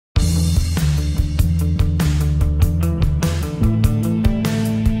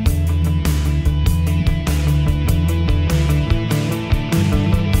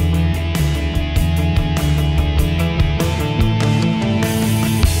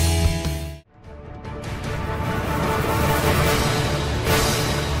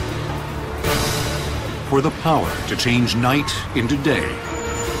for the power to change night into day.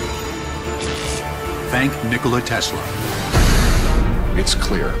 Thank Nikola Tesla. It's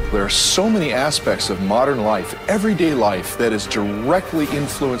clear there are so many aspects of modern life, everyday life, that is directly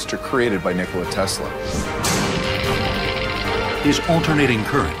influenced or created by Nikola Tesla. His alternating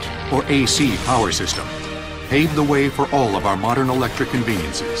current, or AC power system, paved the way for all of our modern electric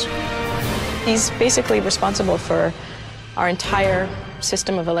conveniences. He's basically responsible for our entire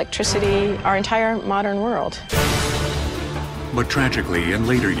system of electricity, our entire modern world. But tragically, in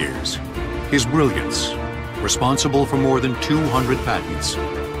later years, his brilliance, responsible for more than 200 patents,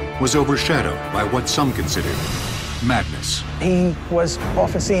 was overshadowed by what some considered madness. He was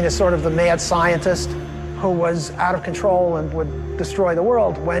often seen as sort of the mad scientist who was out of control and would destroy the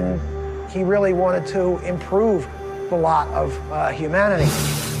world, when he really wanted to improve the lot of humanity.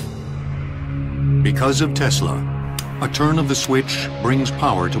 Because of Tesla, a turn of the switch brings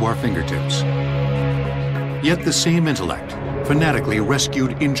power to our fingertips. Yet the same intellect fanatically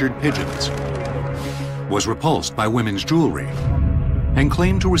rescued injured pigeons, was repulsed by women's jewelry, and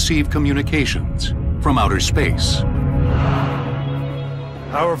claimed to receive communications from outer space.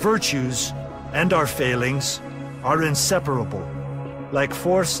 Our virtues and our failings are inseparable, like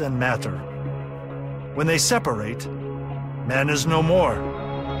force and matter. When they separate, man is no more.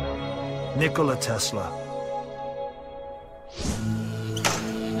 Nikola Tesla.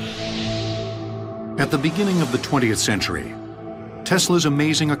 At the beginning of the 20th century, Tesla's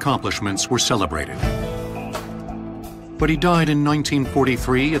amazing accomplishments were celebrated. But he died in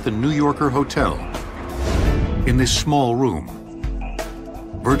 1943 at the New Yorker Hotel, in this small room,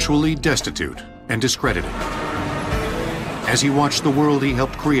 virtually destitute and discredited. As he watched the world he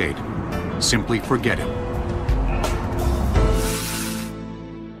helped create simply forget him.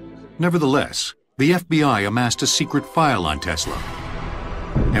 Nevertheless, the FBI amassed a secret file on Tesla.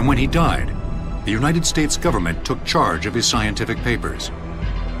 And when he died, the United States government took charge of his scientific papers.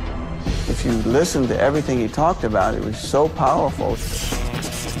 If you listen to everything he talked about, it was so powerful,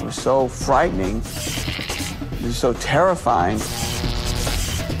 it was so frightening, it was so terrifying,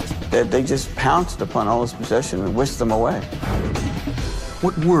 that they just pounced upon all his possessions and whisked them away.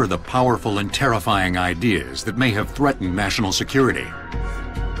 What were the powerful and terrifying ideas that may have threatened national security?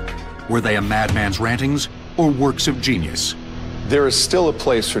 Were they a madman's rantings or works of genius? There is still a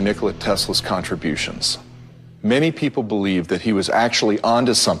place for Nikola Tesla's contributions. Many people believe that he was actually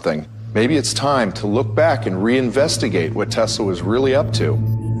onto something. Maybe it's time to look back and reinvestigate what Tesla was really up to.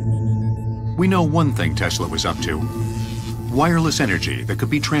 We know one thing Tesla was up to: wireless energy that could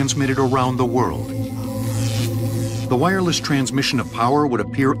be transmitted around the world. The wireless transmission of power would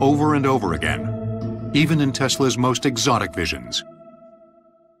appear over and over again, even in Tesla's most exotic visions.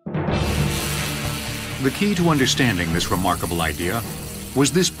 The key to understanding this remarkable idea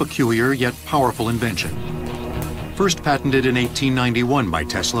was this peculiar yet powerful invention, first patented in 1891 by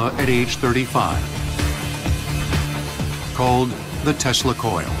Tesla at age 35, called the Tesla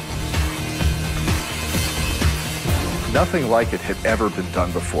coil. Nothing like it had ever been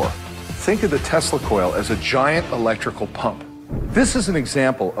done before. Think of the Tesla coil as a giant electrical pump. This is an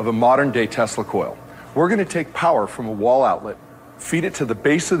example of a modern-day Tesla coil. We're going to take power from a wall outlet, feed it to the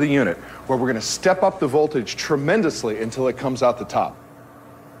base of the unit, where we're going to step up the voltage tremendously until it comes out the top.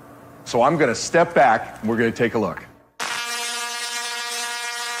 So I'm going to step back, and we're going to take a look.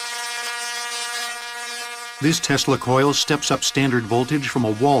 This Tesla coil steps up standard voltage from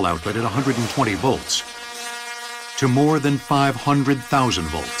a wall outlet at 120 volts to more than 500,000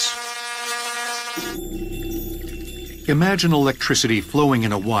 volts. Imagine electricity flowing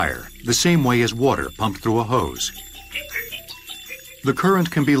in a wire the same way as water pumped through a hose. The current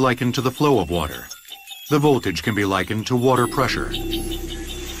can be likened to the flow of water. The voltage can be likened to water pressure.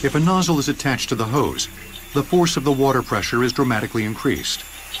 If a nozzle is attached to the hose, the force of the water pressure is dramatically increased,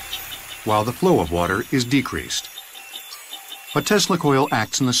 while the flow of water is decreased. A Tesla coil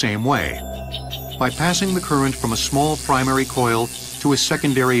acts in the same way. By passing the current from a small primary coil to a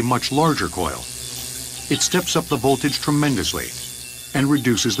secondary, much larger coil, it steps up the voltage tremendously and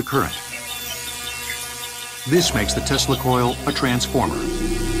reduces the current. This makes the Tesla coil a transformer.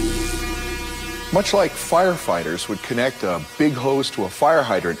 Much like firefighters would connect a big hose to a fire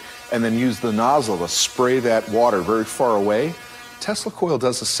hydrant and then use the nozzle to spray that water very far away, Tesla coil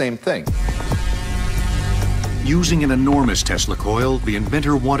does the same thing. Using an enormous Tesla coil, the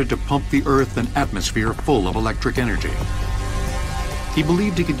inventor wanted to pump the Earth an atmosphere full of electric energy. He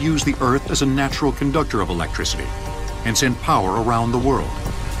believed he could use the Earth as a natural conductor of electricity and send power around the world.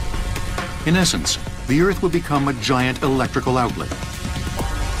 In essence, the Earth would become a giant electrical outlet.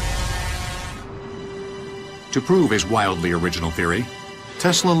 To prove his wildly original theory,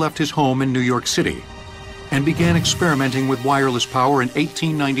 Tesla left his home in New York City and began experimenting with wireless power in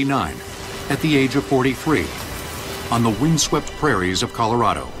 1899 at the age of 43 on the windswept prairies of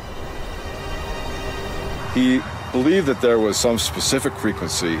Colorado. He believed that there was some specific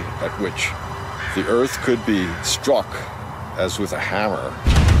frequency at which the Earth could be struck as with a hammer.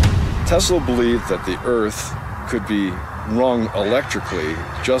 Tesla believed that the Earth could be rung electrically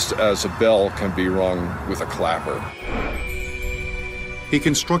just as a bell can be rung with a clapper. He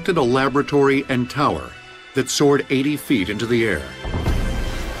constructed a laboratory and tower that soared 80 feet into the air.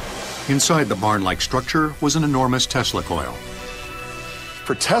 Inside the barn-like structure was an enormous Tesla coil.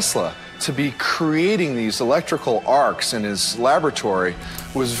 For Tesla to be creating these electrical arcs in his laboratory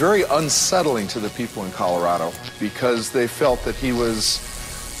was very unsettling to the people in Colorado because they felt that he was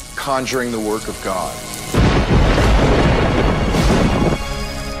conjuring the work of God.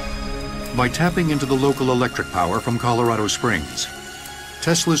 By tapping into the local electric power from Colorado Springs,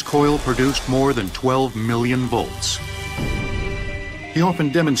 Tesla's coil produced more than 12 million volts. He often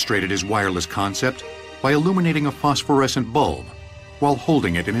demonstrated his wireless concept by illuminating a phosphorescent bulb while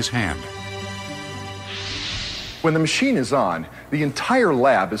holding it in his hand. When the machine is on, the entire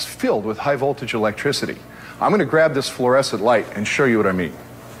lab is filled with high voltage electricity. I'm going to grab this fluorescent light and show you what I mean.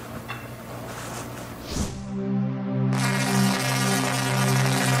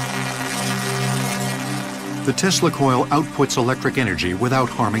 The Tesla coil outputs electric energy without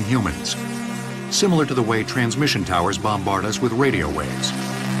harming humans, similar to the way transmission towers bombard us with radio waves.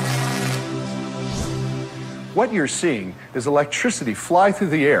 What you're seeing is electricity fly through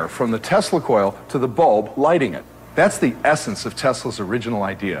the air from the Tesla coil to the bulb lighting it. That's the essence of Tesla's original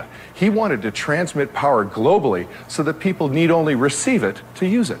idea. He wanted to transmit power globally so that people need only receive it to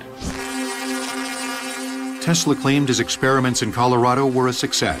use it. Tesla claimed his experiments in Colorado were a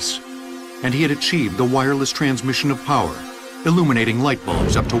success, and he had achieved the wireless transmission of power, illuminating light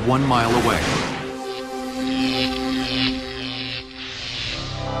bulbs up to 1 mile away.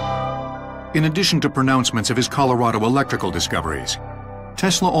 In addition to pronouncements of his Colorado electrical discoveries,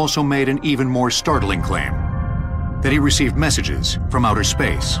 Tesla also made an even more startling claim, that he received messages from outer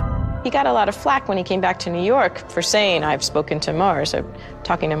space. He got a lot of flack when he came back to New York for saying, I've spoken to Mars, or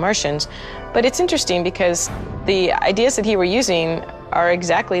talking to Martians. But it's interesting because the ideas that he were using are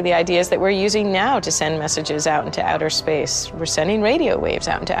exactly the ideas that we're using now to send messages out into outer space. We're sending radio waves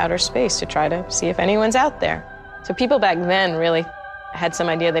out into outer space to try to see if anyone's out there. So people back then really had some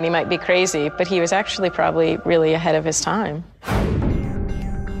idea that he might be crazy, but he was actually probably really ahead of his time.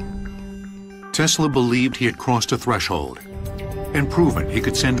 Tesla believed he had crossed a threshold and proven he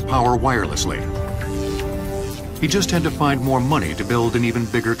could send power wirelessly. He just had to find more money to build an even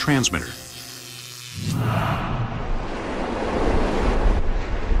bigger transmitter.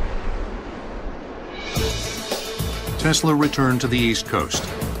 Tesla returned to the East Coast.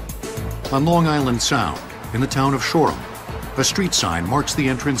 On Long Island Sound, in the town of Shoreham, a street sign marks the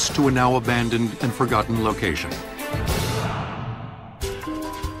entrance to a now abandoned and forgotten location.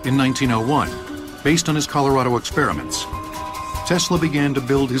 In 1901, based on his Colorado experiments, Tesla began to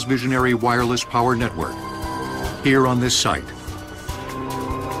build his visionary wireless power network here on this site.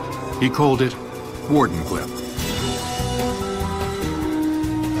 He called it Wardenclyffe.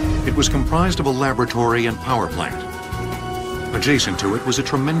 It was comprised of a laboratory and power plant. Adjacent to it was a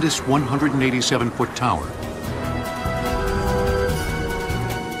tremendous 187-foot tower.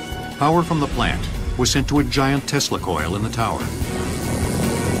 Power from the plant was sent to a giant Tesla coil in the tower.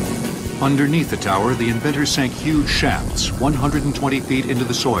 Underneath the tower, the inventor sank huge shafts 120 feet into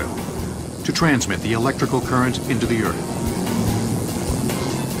the soil to transmit the electrical current into the earth.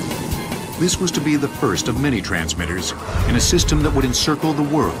 This was to be the first of many transmitters in a system that would encircle the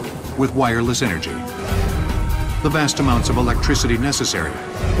world with wireless energy. The vast amounts of electricity necessary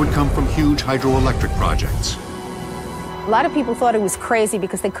would come from huge hydroelectric projects. A lot of people thought it was crazy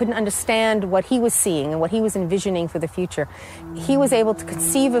because they couldn't understand what he was seeing and what he was envisioning for the future. He was able to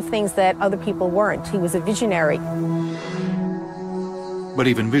conceive of things that other people weren't. He was a visionary. But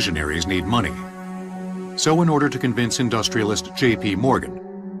even visionaries need money. So in order to convince industrialist J.P.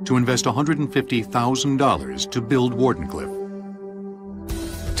 Morgan to invest $150,000 to build Wardenclyffe,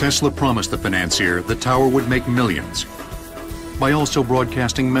 Tesla promised the financier the tower would make millions by also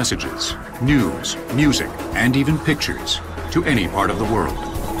broadcasting messages, news, music, and even pictures to any part of the world.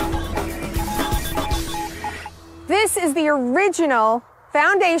 This is the original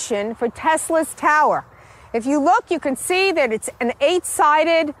foundation for Tesla's tower. If you look, you can see that it's an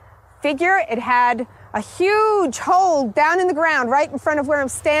 8-sided figure. It had a huge hole down in the ground right in front of where I'm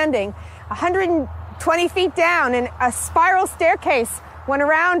standing, 120 feet down, and a spiral staircase went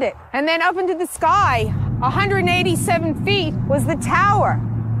around it. And then up into the sky, 187 feet was the tower.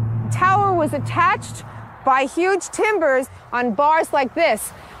 The tower was attached by huge timbers on bars like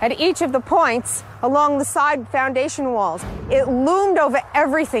this at each of the points along the side foundation walls. It loomed over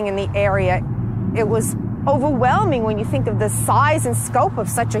everything in the area. It was overwhelming when you think of the size and scope of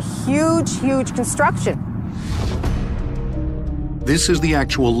such a huge, huge construction. This is the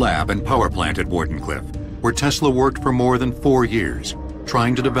actual lab and power plant at Wardenclyffe, where Tesla worked for more than 4 years,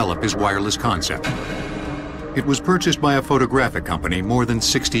 trying to develop his wireless concept. It was purchased by a photographic company more than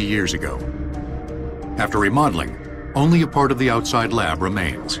 60 years ago. After remodeling, only a part of the outside lab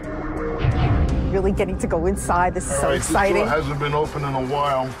remains. Really getting to go inside, this is so exciting. This door hasn't been open in a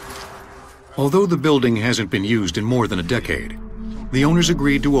while. Although the building hasn't been used in more than a decade, the owners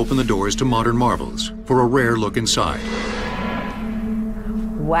agreed to open the doors to modern marvels for a rare look inside.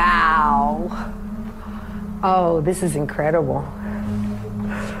 Wow. Oh, this is incredible.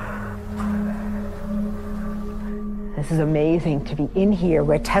 This is amazing to be in here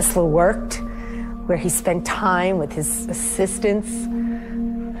where Tesla worked, where he spent time with his assistants.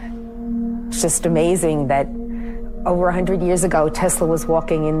 It's just amazing that over 100 years ago, Tesla was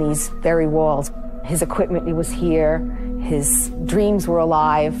walking in these very walls. His equipment was here, his dreams were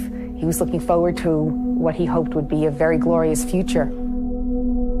alive. He was looking forward to what he hoped would be a very glorious future.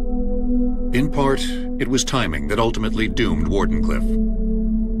 In part, it was timing that ultimately doomed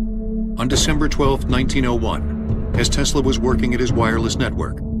Wardenclyffe. On December 12, 1901, as Tesla was working at his wireless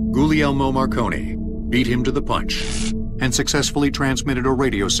network, Guglielmo Marconi beat him to the punch and successfully transmitted a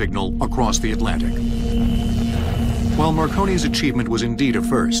radio signal across the Atlantic. While Marconi's achievement was indeed a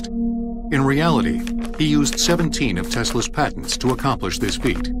first, in reality, he used 17 of Tesla's patents to accomplish this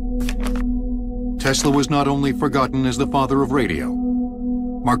feat. Tesla was not only forgotten as the father of radio,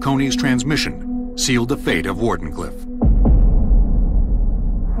 Marconi's transmission sealed the fate of Wardenclyffe.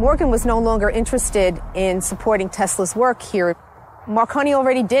 Morgan was no longer interested in supporting Tesla's work here. Marconi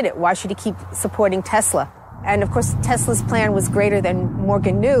already did it. Why should he keep supporting Tesla? And of course, Tesla's plan was greater than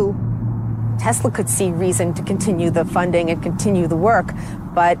Morgan knew. Tesla could see reason to continue the funding and continue the work,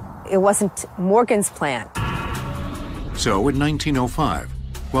 but it wasn't Morgan's plan. So in 1905,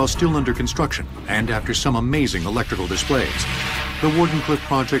 while still under construction and after some amazing electrical displays, the Wardenclyffe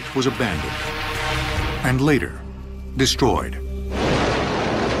project was abandoned and later destroyed.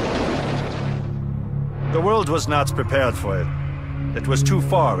 The world was not prepared for it. It was too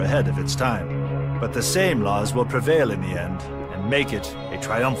far ahead of its time. But the same laws will prevail in the end and make it a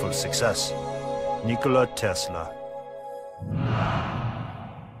triumphal success. Nikola Tesla.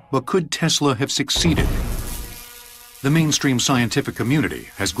 But could Tesla have succeeded? The mainstream scientific community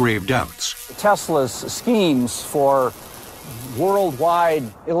has grave doubts. Tesla's schemes for worldwide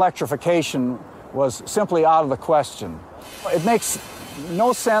electrification was simply out of the question. It makes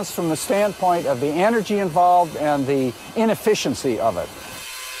no sense from the standpoint of the energy involved and the inefficiency of it.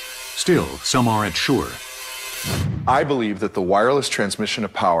 Still, some aren't sure. I believe that the wireless transmission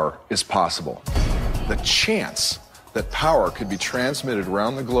of power is possible. The chance that power could be transmitted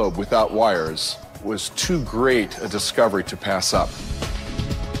around the globe without wires was too great a discovery to pass up.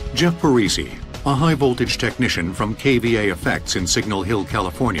 Jeff Parisi, a high-voltage technician from KVA Effects in Signal Hill,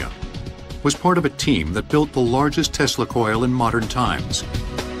 California, was part of a team that built the largest Tesla coil in modern times,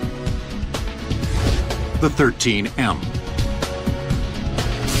 the 13M.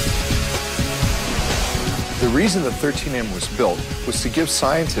 The reason the 13M was built was to give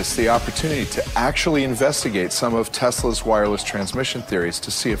scientists the opportunity to actually investigate some of Tesla's wireless transmission theories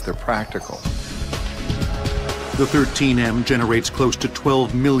to see if they're practical. The 13M generates close to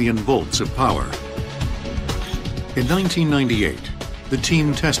 12 million volts of power. In 1998, the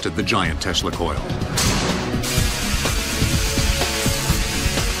team tested the giant Tesla coil.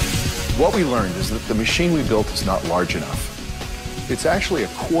 What we learned is that the machine we built is not large enough. It's actually a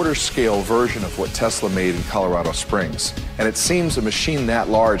quarter-scale version of what Tesla made in Colorado Springs, and it seems a machine that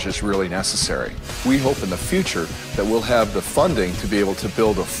large is really necessary. We hope in the future that we'll have the funding to be able to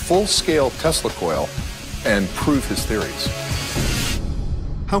build a full-scale Tesla coil and prove his theories.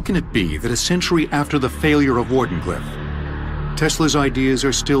 How can it be that a century after the failure of Wardenclyffe, Tesla's ideas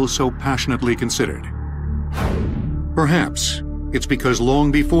are still so passionately considered? Perhaps it's because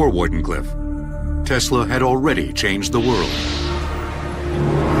long before Wardenclyffe, Tesla had already changed the world.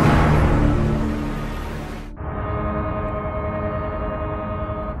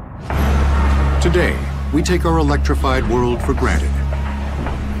 Today, we take our electrified world for granted.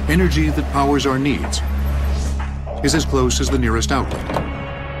 Energy that powers our needs is as close as the nearest outlet.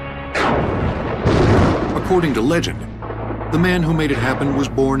 According to legend, the man who made it happen was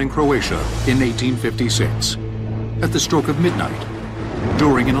born in Croatia in 1856, at the stroke of midnight,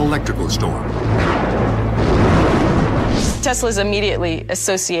 during an electrical storm. Tesla is immediately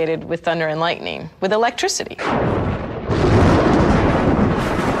associated with thunder and lightning, with electricity.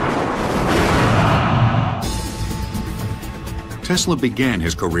 Tesla began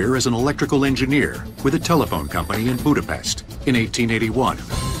his career as an electrical engineer with a telephone company in Budapest in 1881.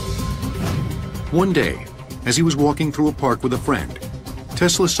 One day, as he was walking through a park with a friend,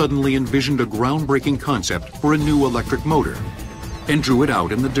 Tesla suddenly envisioned a groundbreaking concept for a new electric motor and drew it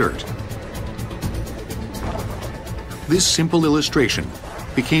out in the dirt. This simple illustration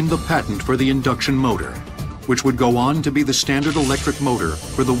became the patent for the induction motor, which would go on to be the standard electric motor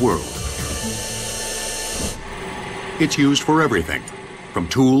for the world. It's used for everything, from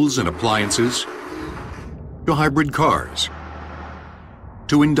tools and appliances, to hybrid cars,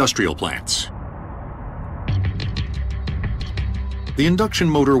 to industrial plants. The induction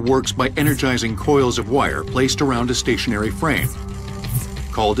motor works by energizing coils of wire placed around a stationary frame,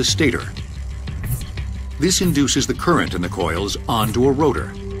 called a stator. This induces the current in the coils onto a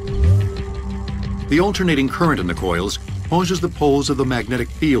rotor. The alternating current in the coils causes the poles of the magnetic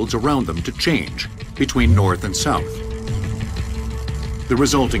fields around them to change between north and south. The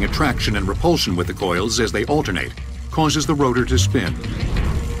resulting attraction and repulsion with the coils as they alternate causes the rotor to spin.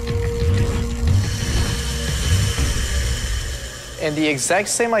 And the exact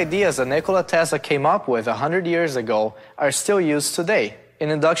same ideas that Nikola Tesla came up with 100 years ago are still used today in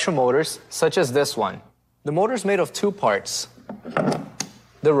induction motors such as this one. The motor is made of two parts,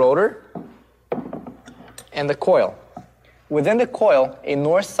 the rotor and the coil. Within the coil, a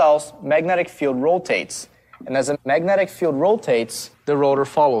north-south magnetic field rotates, and as a magnetic field rotates, the rotor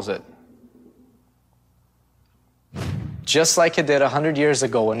follows it. Just like it did 100 years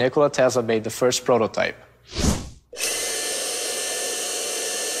ago when Nikola Tesla made the first prototype.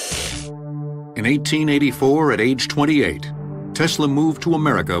 In 1884, at age 28, Tesla moved to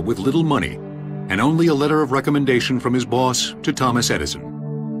America with little money and only a letter of recommendation from his boss to Thomas Edison.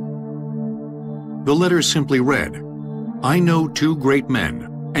 The letter simply read, "I know two great men,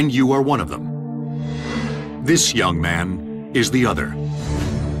 and you are one of them. This young man is the other."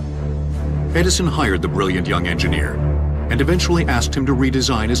 Edison hired the brilliant young engineer and eventually asked him to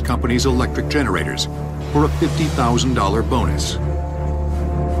redesign his company's electric generators for a $50,000 bonus.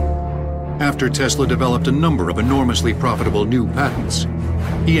 After Tesla developed a number of enormously profitable new patents,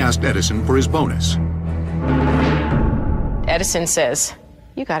 he asked Edison for his bonus. Edison says,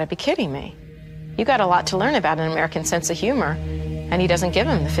 "You gotta be kidding me. You got a lot to learn about an American sense of humor," and he doesn't give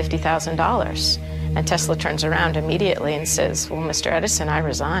him the $50,000. And Tesla turns around immediately and says, "Well, Mr. Edison, I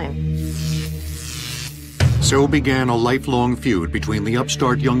resign." So began a lifelong feud between the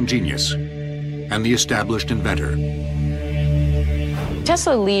upstart young genius and the established inventor.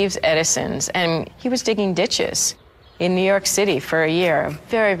 Tesla leaves Edison's, and he was digging ditches in New York City for a year, a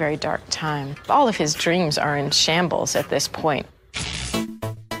very, very dark time. All of his dreams are in shambles at this point.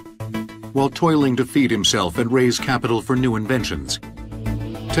 While toiling to feed himself and raise capital for new inventions,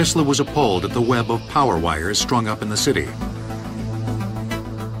 Tesla was appalled at the web of power wires strung up in the city.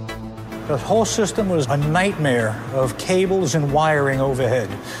 The whole system was a nightmare of cables and wiring overhead.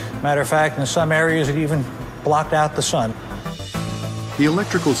 Matter of fact, in some areas it even blocked out the sun. The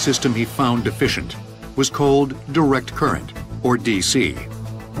electrical system he found deficient was called direct current, or DC.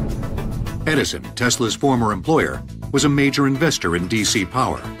 Edison, Tesla's former employer, was a major investor in DC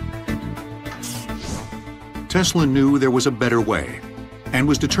power. Tesla knew there was a better way and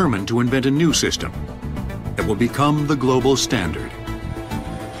was determined to invent a new system that will become the global standard: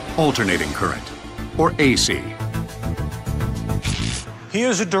 alternating current, or AC.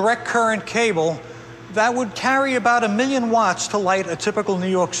 Here's a direct current cable that would carry about 1 million watts to light a typical New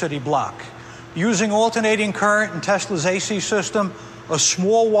York City block. Using alternating current in Tesla's AC system, a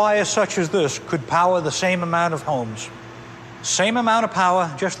small wire such as this could power the same amount of homes. Same amount of power,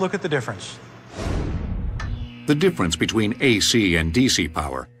 just look at the difference. The difference between AC and DC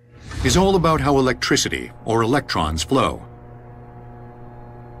power is all about how electricity, or electrons, flow.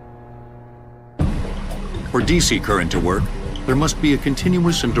 For DC current to work, there must be a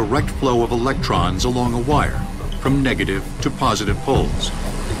continuous and direct flow of electrons along a wire, from negative to positive poles.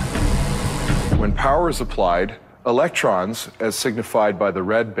 When power is applied, electrons, as signified by the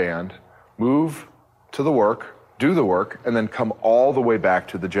red band, move to the work, do the work, and then come all the way back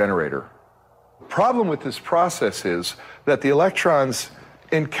to the generator. The problem with this process is that the electrons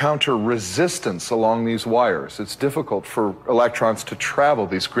encounter resistance along these wires. It's difficult for electrons to travel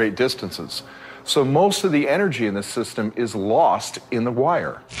these great distances. So most of the energy in the system is lost in the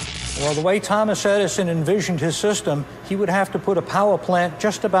wire. Well, the way Thomas Edison envisioned his system, he would have to put a power plant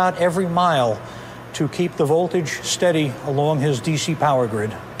just about every mile to keep the voltage steady along his DC power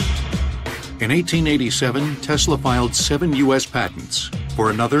grid. In 1887, Tesla filed 7 U.S. patents for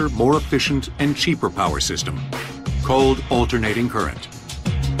another, more efficient and cheaper power system called alternating current.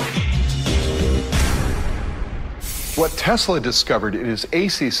 What Tesla discovered in his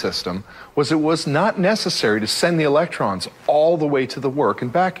AC system was it was not necessary to send the electrons all the way to the work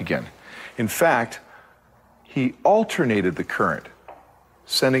and back again. In fact, he alternated the current,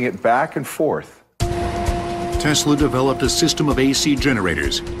 sending it back and forth. Tesla developed a system of AC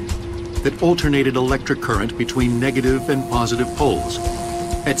generators that alternated electric current between negative and positive poles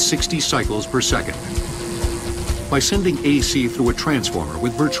at 60 cycles per second. By sending AC through a transformer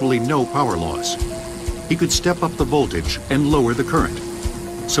with virtually no power loss, he could step up the voltage and lower the current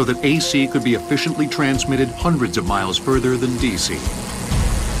so that AC could be efficiently transmitted hundreds of miles further than DC.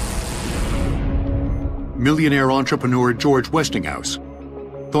 Millionaire entrepreneur George Westinghouse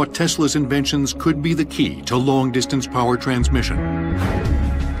thought Tesla's inventions could be the key to long-distance power transmission.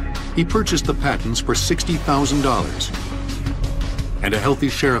 He purchased the patents for $60,000 and a healthy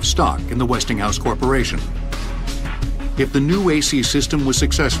share of stock in the Westinghouse Corporation. If the new AC system was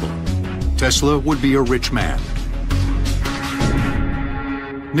successful, Tesla would be a rich man.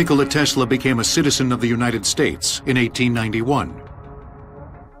 Nikola Tesla became a citizen of the United States in 1891.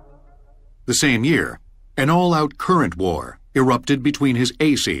 The same year, an all-out current war erupted between his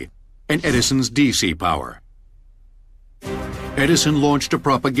AC and Edison's DC power. Edison launched a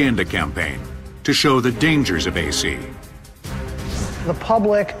propaganda campaign to show the dangers of AC. The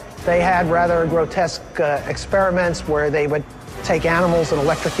public, they had rather grotesque experiments where they would take animals and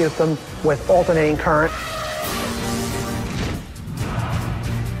electrocute them with alternating current.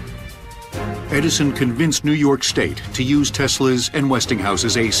 Edison convinced New York State to use Tesla's and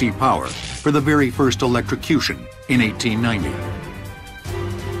Westinghouse's AC power for the very first electrocution in 1890.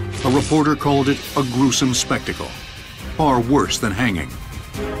 A reporter called it a gruesome spectacle, far worse than hanging.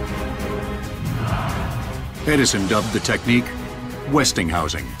 Edison dubbed the technique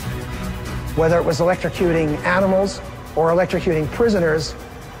Westinghousing. Whether it was electrocuting animals or electrocuting prisoners,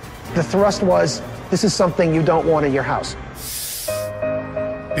 the thrust was, this is something you don't want in your house.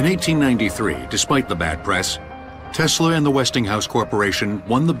 In 1893, despite the bad press, Tesla and the Westinghouse Corporation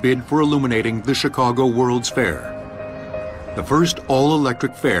won the bid for illuminating the Chicago World's Fair, the first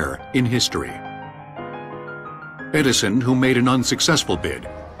all-electric fair in history. Edison, who made an unsuccessful bid,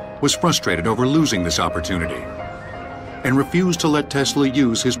 was frustrated over losing this opportunity and refused to let Tesla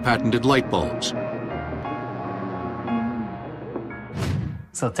use his patented light bulbs.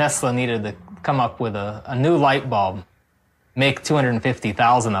 So Tesla needed to come up with a new light bulb, make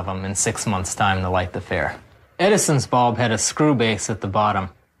 250,000 of them in 6 months' time to light the fair. Edison's bulb had a screw base at the bottom.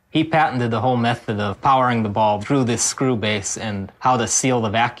 He patented the whole method of powering the bulb through this screw base and how to seal the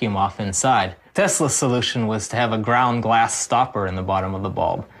vacuum off inside. Tesla's solution was to have a ground glass stopper in the bottom of the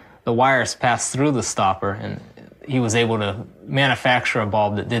bulb. The wires passed through the stopper, and he was able to manufacture a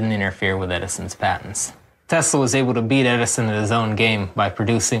bulb that didn't interfere with Edison's patents. Tesla was able to beat Edison at his own game by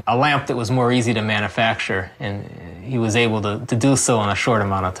producing a lamp that was more easy to manufacture, and he was able to do so in a short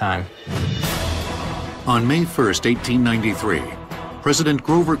amount of time. On May 1st, 1893, President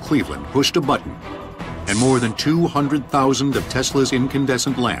Grover Cleveland pushed a button, and more than 200,000 of Tesla's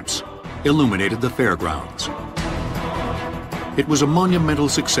incandescent lamps illuminated the fairgrounds. It was a monumental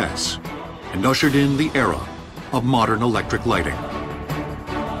success and ushered in the era of modern electric lighting.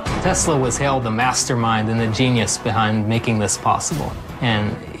 Tesla was hailed the mastermind and the genius behind making this possible,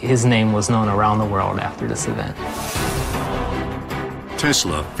 and his name was known around the world after this event.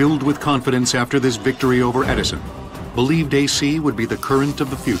 Tesla, filled with confidence after this victory over Edison, believed AC would be the current of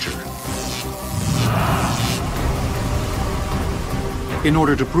the future. In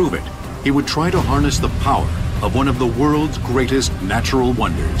order to prove it, he would try to harness the power of one of the world's greatest natural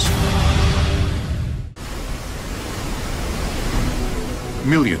wonders.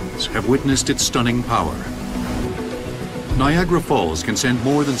 Millions have witnessed its stunning power. Niagara Falls can send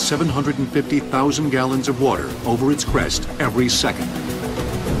more than 750,000 gallons of water over its crest every second,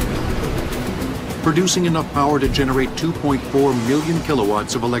 producing enough power to generate 2.4 million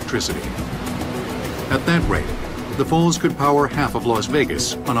kilowatts of electricity. At that rate, the falls could power half of Las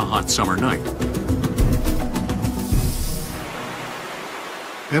Vegas on a hot summer night.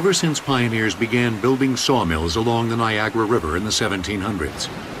 Ever since pioneers began building sawmills along the Niagara River in the 1700s,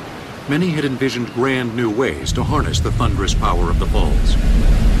 many had envisioned grand new ways to harness the thunderous power of the falls.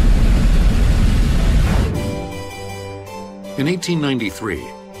 In 1893,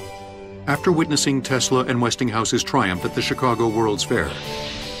 after witnessing Tesla and Westinghouse's triumph at the Chicago World's Fair,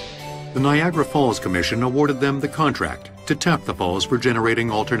 the Niagara Falls Commission awarded them the contract to tap the falls for generating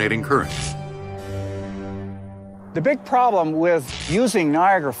alternating current. The big problem with using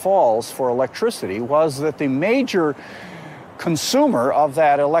Niagara Falls for electricity was that the major consumer of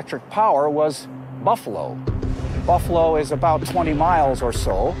that electric power was Buffalo. Buffalo is about 20 miles or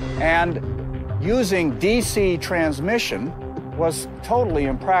so, and using DC transmission was totally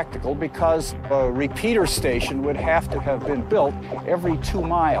impractical because a repeater station would have to have been built every 2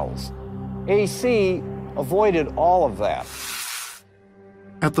 miles. AC avoided all of that.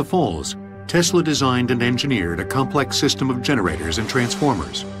 At the Falls, Tesla designed and engineered a complex system of generators and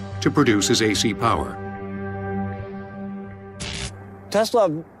transformers to produce his AC power.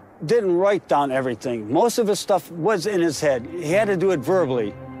 Tesla didn't write down everything. Most of his stuff was in his head. He had to do it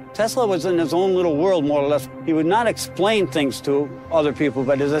verbally. Tesla was in his own little world, more or less. He would not explain things to other people,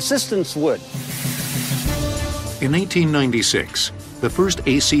 but his assistants would. In 1896, the first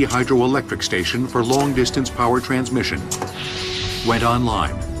AC hydroelectric station for long-distance power transmission went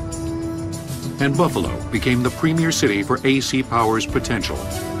online, and Buffalo became the premier city for AC power's potential.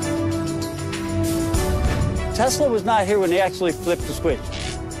 Tesla was not here when he actually flipped the switch,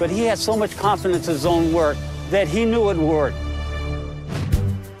 but he had so much confidence in his own work that he knew it would work.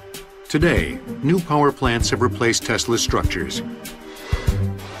 Today, new power plants have replaced Tesla's structures.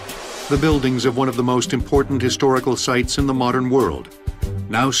 The buildings of one of the most important historical sites in the modern world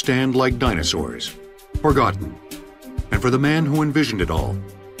now stand like dinosaurs, forgotten. And for the man who envisioned it all,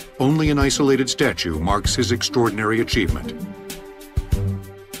 only an isolated statue marks his extraordinary achievement.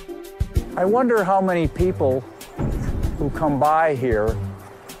 I wonder how many people who come by here,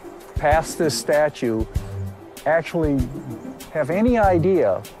 past this statue, actually have any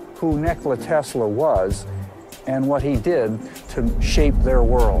idea who Nikola Tesla was and what he did to shape their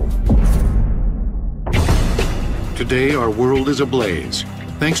world. Today, our world is ablaze,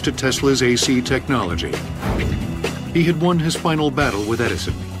 thanks to Tesla's AC technology. He had won his final battle with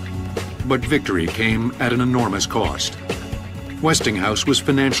Edison, but victory came at an enormous cost. Westinghouse was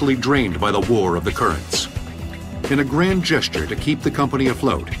financially drained by the war of the currents. In a grand gesture to keep the company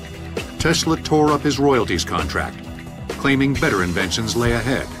afloat, Tesla tore up his royalties contract, claiming better inventions lay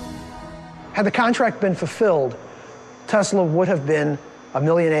ahead. Had the contract been fulfilled, Tesla would have been a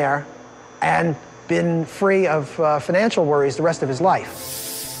millionaire and been free of financial worries the rest of his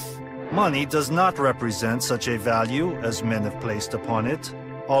life. Money does not represent such a value as men have placed upon it.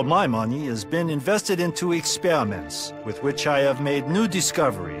 All my money has been invested into experiments with which I have made new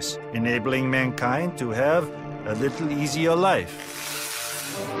discoveries, enabling mankind to have a little easier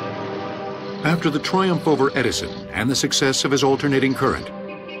life. After the triumph over Edison and the success of his alternating current,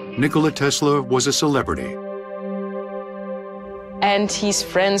 Nikola Tesla was a celebrity. And he's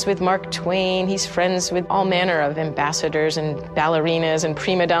friends with Mark Twain, he's friends with all manner of ambassadors and ballerinas and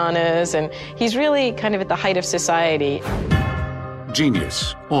prima donnas, and he's really kind of at the height of society.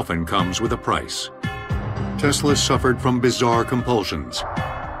 Genius often comes with a price. Tesla suffered from bizarre compulsions,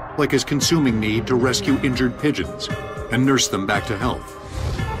 like his consuming need to rescue injured pigeons and nurse them back to health.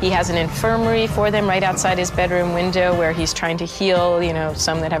 He has an infirmary for them right outside his bedroom window where he's trying to heal,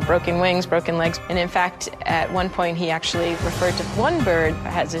 some that have broken wings, broken legs. And in fact, at one point, he actually referred to one bird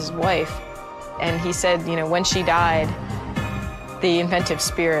as his wife. And he said, when she died, the inventive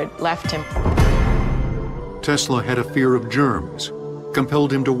spirit left him. Tesla had a fear of germs,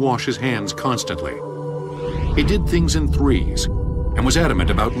 compelled him to wash his hands constantly. He did things in threes and was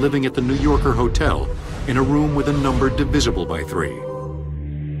adamant about living at the New Yorker Hotel in a room with a number divisible by 3.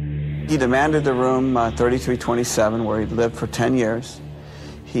 He demanded the room 3327, where he'd lived for 10 years.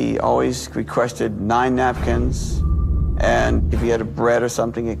 He always requested 9 napkins, and if he had a bread or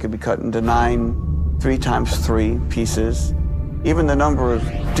something, it could be cut into 9 3x3 pieces. Even the number of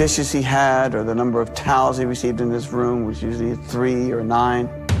dishes he had or the number of towels he received in his room was usually 3 or 9.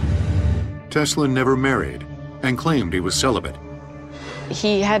 Tesla never married and claimed he was celibate.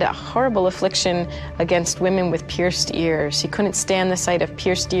 He had a horrible affliction against women with pierced ears. He couldn't stand the sight of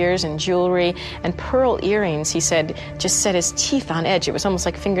pierced ears and jewelry, and pearl earrings, he said, just set his teeth on edge. It was almost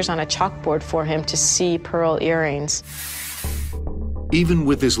like fingers on a chalkboard for him to see pearl earrings. Even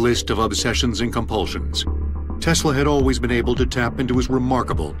with his list of obsessions and compulsions, Tesla had always been able to tap into his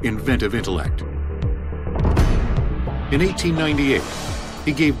remarkable inventive intellect. In 1898,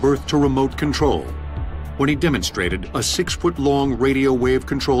 he gave birth to remote control when he demonstrated a 6-foot-long radio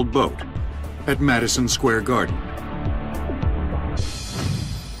wave-controlled boat at Madison Square Garden.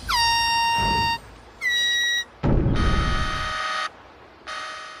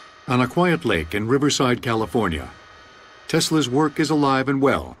 On a quiet lake in Riverside, California, Tesla's work is alive and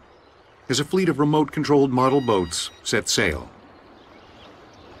well as a fleet of remote-controlled model boats set sail.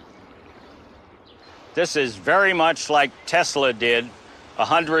 This is very much like Tesla did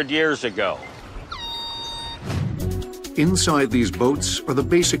 100 years ago. Inside these boats are the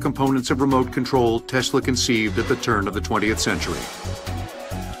basic components of remote control Tesla conceived at the turn of the 20th century.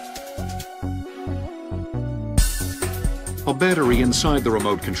 A battery inside the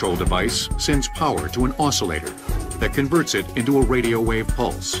remote control device sends power to an oscillator that converts it into a radio wave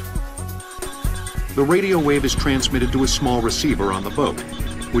pulse. The radio wave is transmitted to a small receiver on the boat,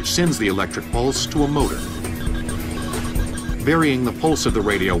 which sends the electric pulse to a motor. Varying the pulse of the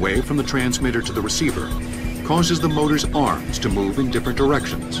radio wave from the transmitter to the receiver causes the motor's arms to move in different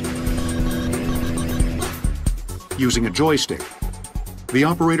directions. Using a joystick, the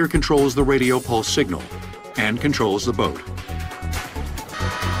operator controls the radio pulse signal and controls the boat.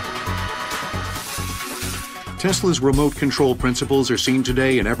 Tesla's remote control principles are seen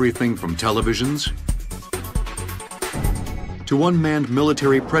today in everything from televisions to unmanned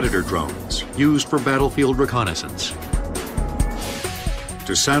military Predator drones used for battlefield reconnaissance,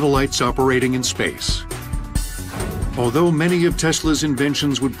 to satellites operating in space. Although many of Tesla's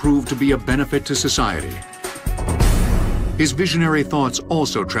inventions would prove to be a benefit to society, his visionary thoughts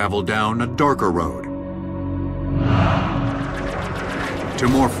also traveled down a darker road to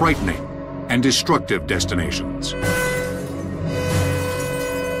more frightening and destructive destinations.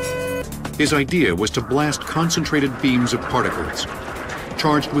 His idea was to blast concentrated beams of particles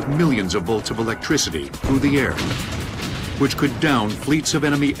charged with millions of volts of electricity through the air, which could down fleets of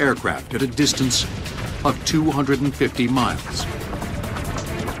enemy aircraft at a distance of 250 miles.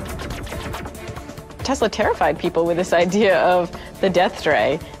 Tesla terrified people with this idea of the death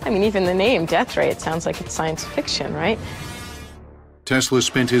ray. I mean, even the name death ray, it sounds like it's science fiction, right? Tesla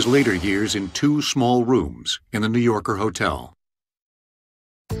spent his later years in 2 small rooms in the New Yorker hotel.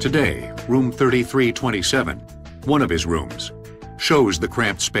 Today, room 3327, one of his rooms, shows the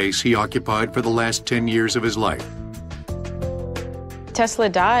cramped space he occupied for the last 10 years of his life. Tesla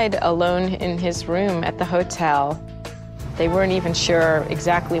died alone in his room at the hotel. They weren't even sure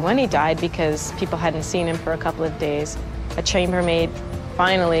exactly when he died because people hadn't seen him for a couple of days. A chambermaid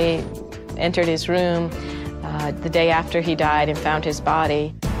finally entered his room the day after he died and found his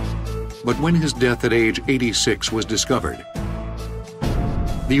body. But when his death at age 86 was discovered,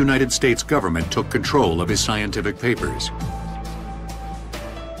 the United States government took control of his scientific papers.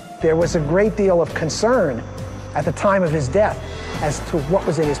 There was a great deal of concern at the time of his death as to what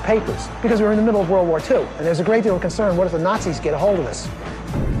was in his papers, because we were in the middle of World War II, and there's a great deal of concern, what if the Nazis get a hold of this?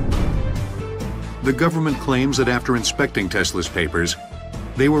 The government claims that after inspecting Tesla's papers,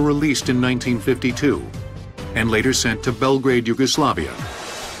 they were released in 1952 and later sent to Belgrade, Yugoslavia,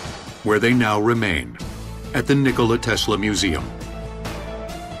 where they now remain, at the Nikola Tesla Museum.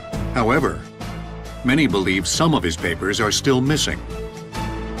 However, many believe some of his papers are still missing.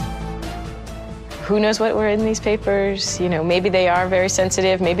 Who knows what were in these papers? You know, maybe they are very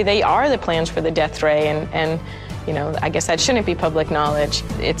sensitive. Maybe they are the plans for the death ray, and you know, I guess that shouldn't be public knowledge.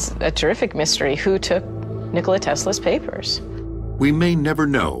 It's a terrific mystery. Who took Nikola Tesla's papers? We may never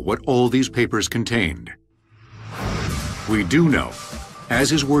know what all these papers contained. We do know, as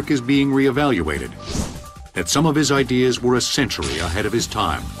his work is being reevaluated, that some of his ideas were a century ahead of his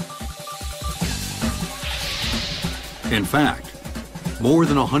time. In fact, more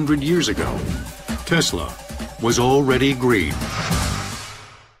than 100 years ago, Tesla was already green.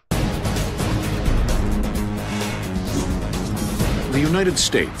 The United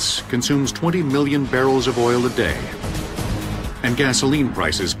States consumes 20 million barrels of oil a day, and gasoline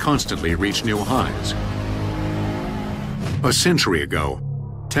prices constantly reach new highs. A century ago,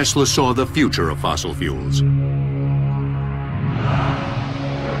 Tesla saw the future of fossil fuels.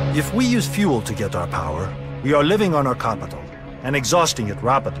 If we use fuel to get our power, we are living on our capital and exhausting it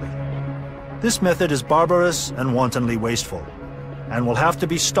rapidly. This method is barbarous and wantonly wasteful, and will have to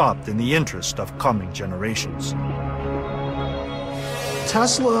be stopped in the interest of coming generations.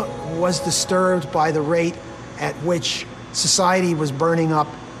 Tesla was disturbed by the rate at which society was burning up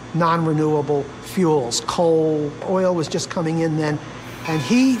non-renewable fuels. Coal, oil was just coming in then, and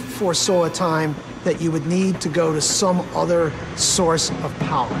he foresaw a time that you would need to go to some other source of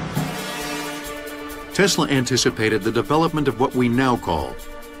power. Tesla anticipated the development of what we now call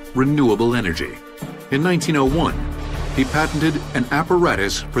renewable energy. In 1901, he patented an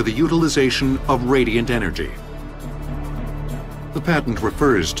apparatus for the utilization of radiant energy. The patent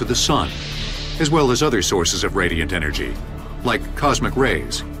refers to the sun, as well as other sources of radiant energy, like cosmic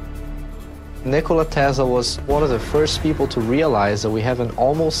rays. Nikola Tesla was one of the first people to realize that we have an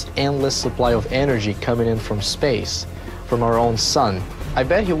almost endless supply of energy coming in from space, from our own sun. I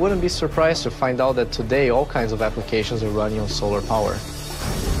bet he wouldn't be surprised to find out that today all kinds of applications are running on solar power.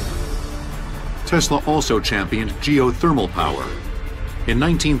 Tesla also championed geothermal power. In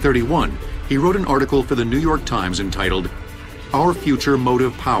 1931, he wrote an article for the New York Times entitled Our Future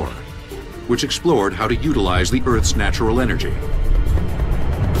Motive Power, which explored how to utilize the Earth's natural energy.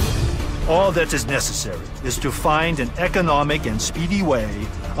 All that is necessary is to find an economic and speedy way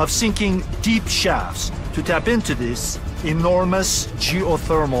of sinking deep shafts to tap into this enormous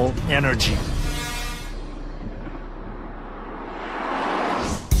geothermal energy.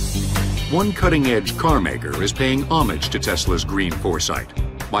 One cutting-edge car maker is paying homage to Tesla's green foresight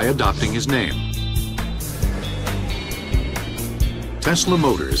by adopting his name. Tesla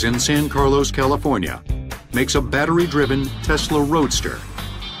Motors in San Carlos, California, makes a battery-driven Tesla Roadster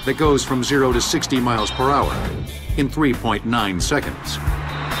that goes from 0 to 60 miles per hour in 3.9 seconds.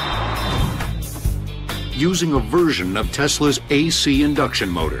 Using a version of Tesla's AC induction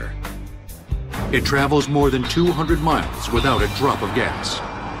motor, it travels more than 200 miles without a drop of gas.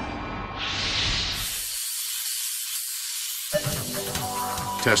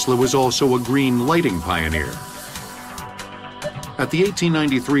 Tesla was also a green lighting pioneer. At the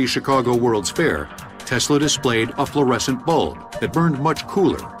 1893 Chicago World's Fair, Tesla displayed a fluorescent bulb that burned much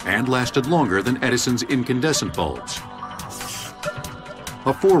cooler and lasted longer than Edison's incandescent bulbs.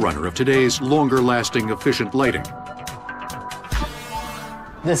 A forerunner of today's longer-lasting, efficient lighting.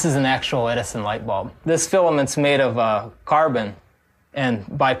 This is an actual Edison light bulb. This filament's made of carbon, and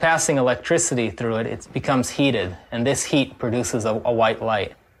by passing electricity through it, it becomes heated, and this heat produces a white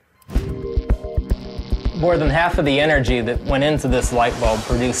light. More than half of the energy that went into this light bulb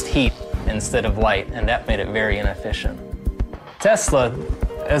produced heat instead of light, and that made it very inefficient. Tesla,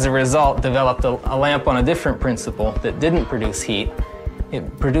 as a result, developed a lamp on a different principle that didn't produce heat.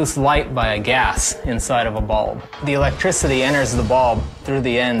 It produced light by a gas inside of a bulb. The electricity enters the bulb through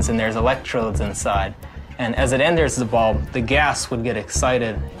the ends, and there's electrodes inside. And as it enters the bulb, the gas would get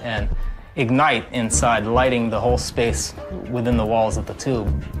excited and ignite inside, lighting the whole space within the walls of the tube.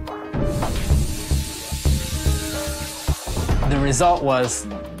 The result was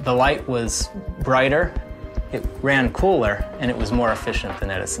the light was brighter, it ran cooler, and it was more efficient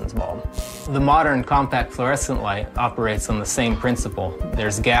than Edison's bulb. The modern compact fluorescent light operates on the same principle.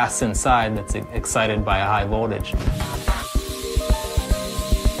 There's gas inside that's excited by a high voltage.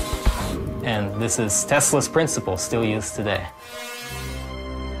 And this is Tesla's principle, still used today.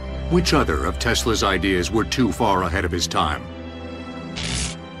 Which other of Tesla's ideas were too far ahead of his time?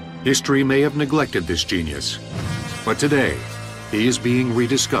 History may have neglected this genius, but today, he is being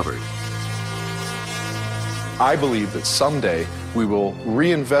rediscovered. I believe that someday we will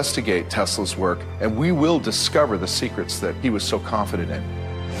reinvestigate Tesla's work and we will discover the secrets that he was so confident in.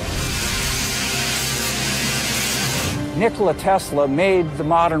 Nikola Tesla made the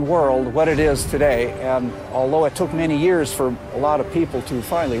modern world what it is today, and although it took many years for a lot of people to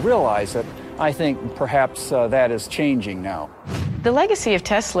finally realize it, I think perhaps that is changing now. The legacy of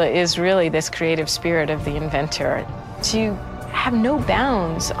Tesla is really this creative spirit of the inventor, to have no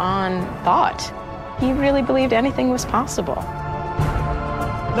bounds on thought. He really believed anything was possible.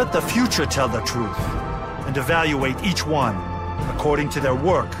 Let the future tell the truth and evaluate each one according to their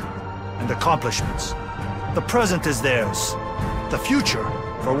work and accomplishments. The present is theirs. The future,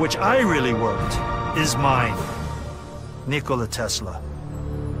 for which I really worked, is mine. Nikola Tesla.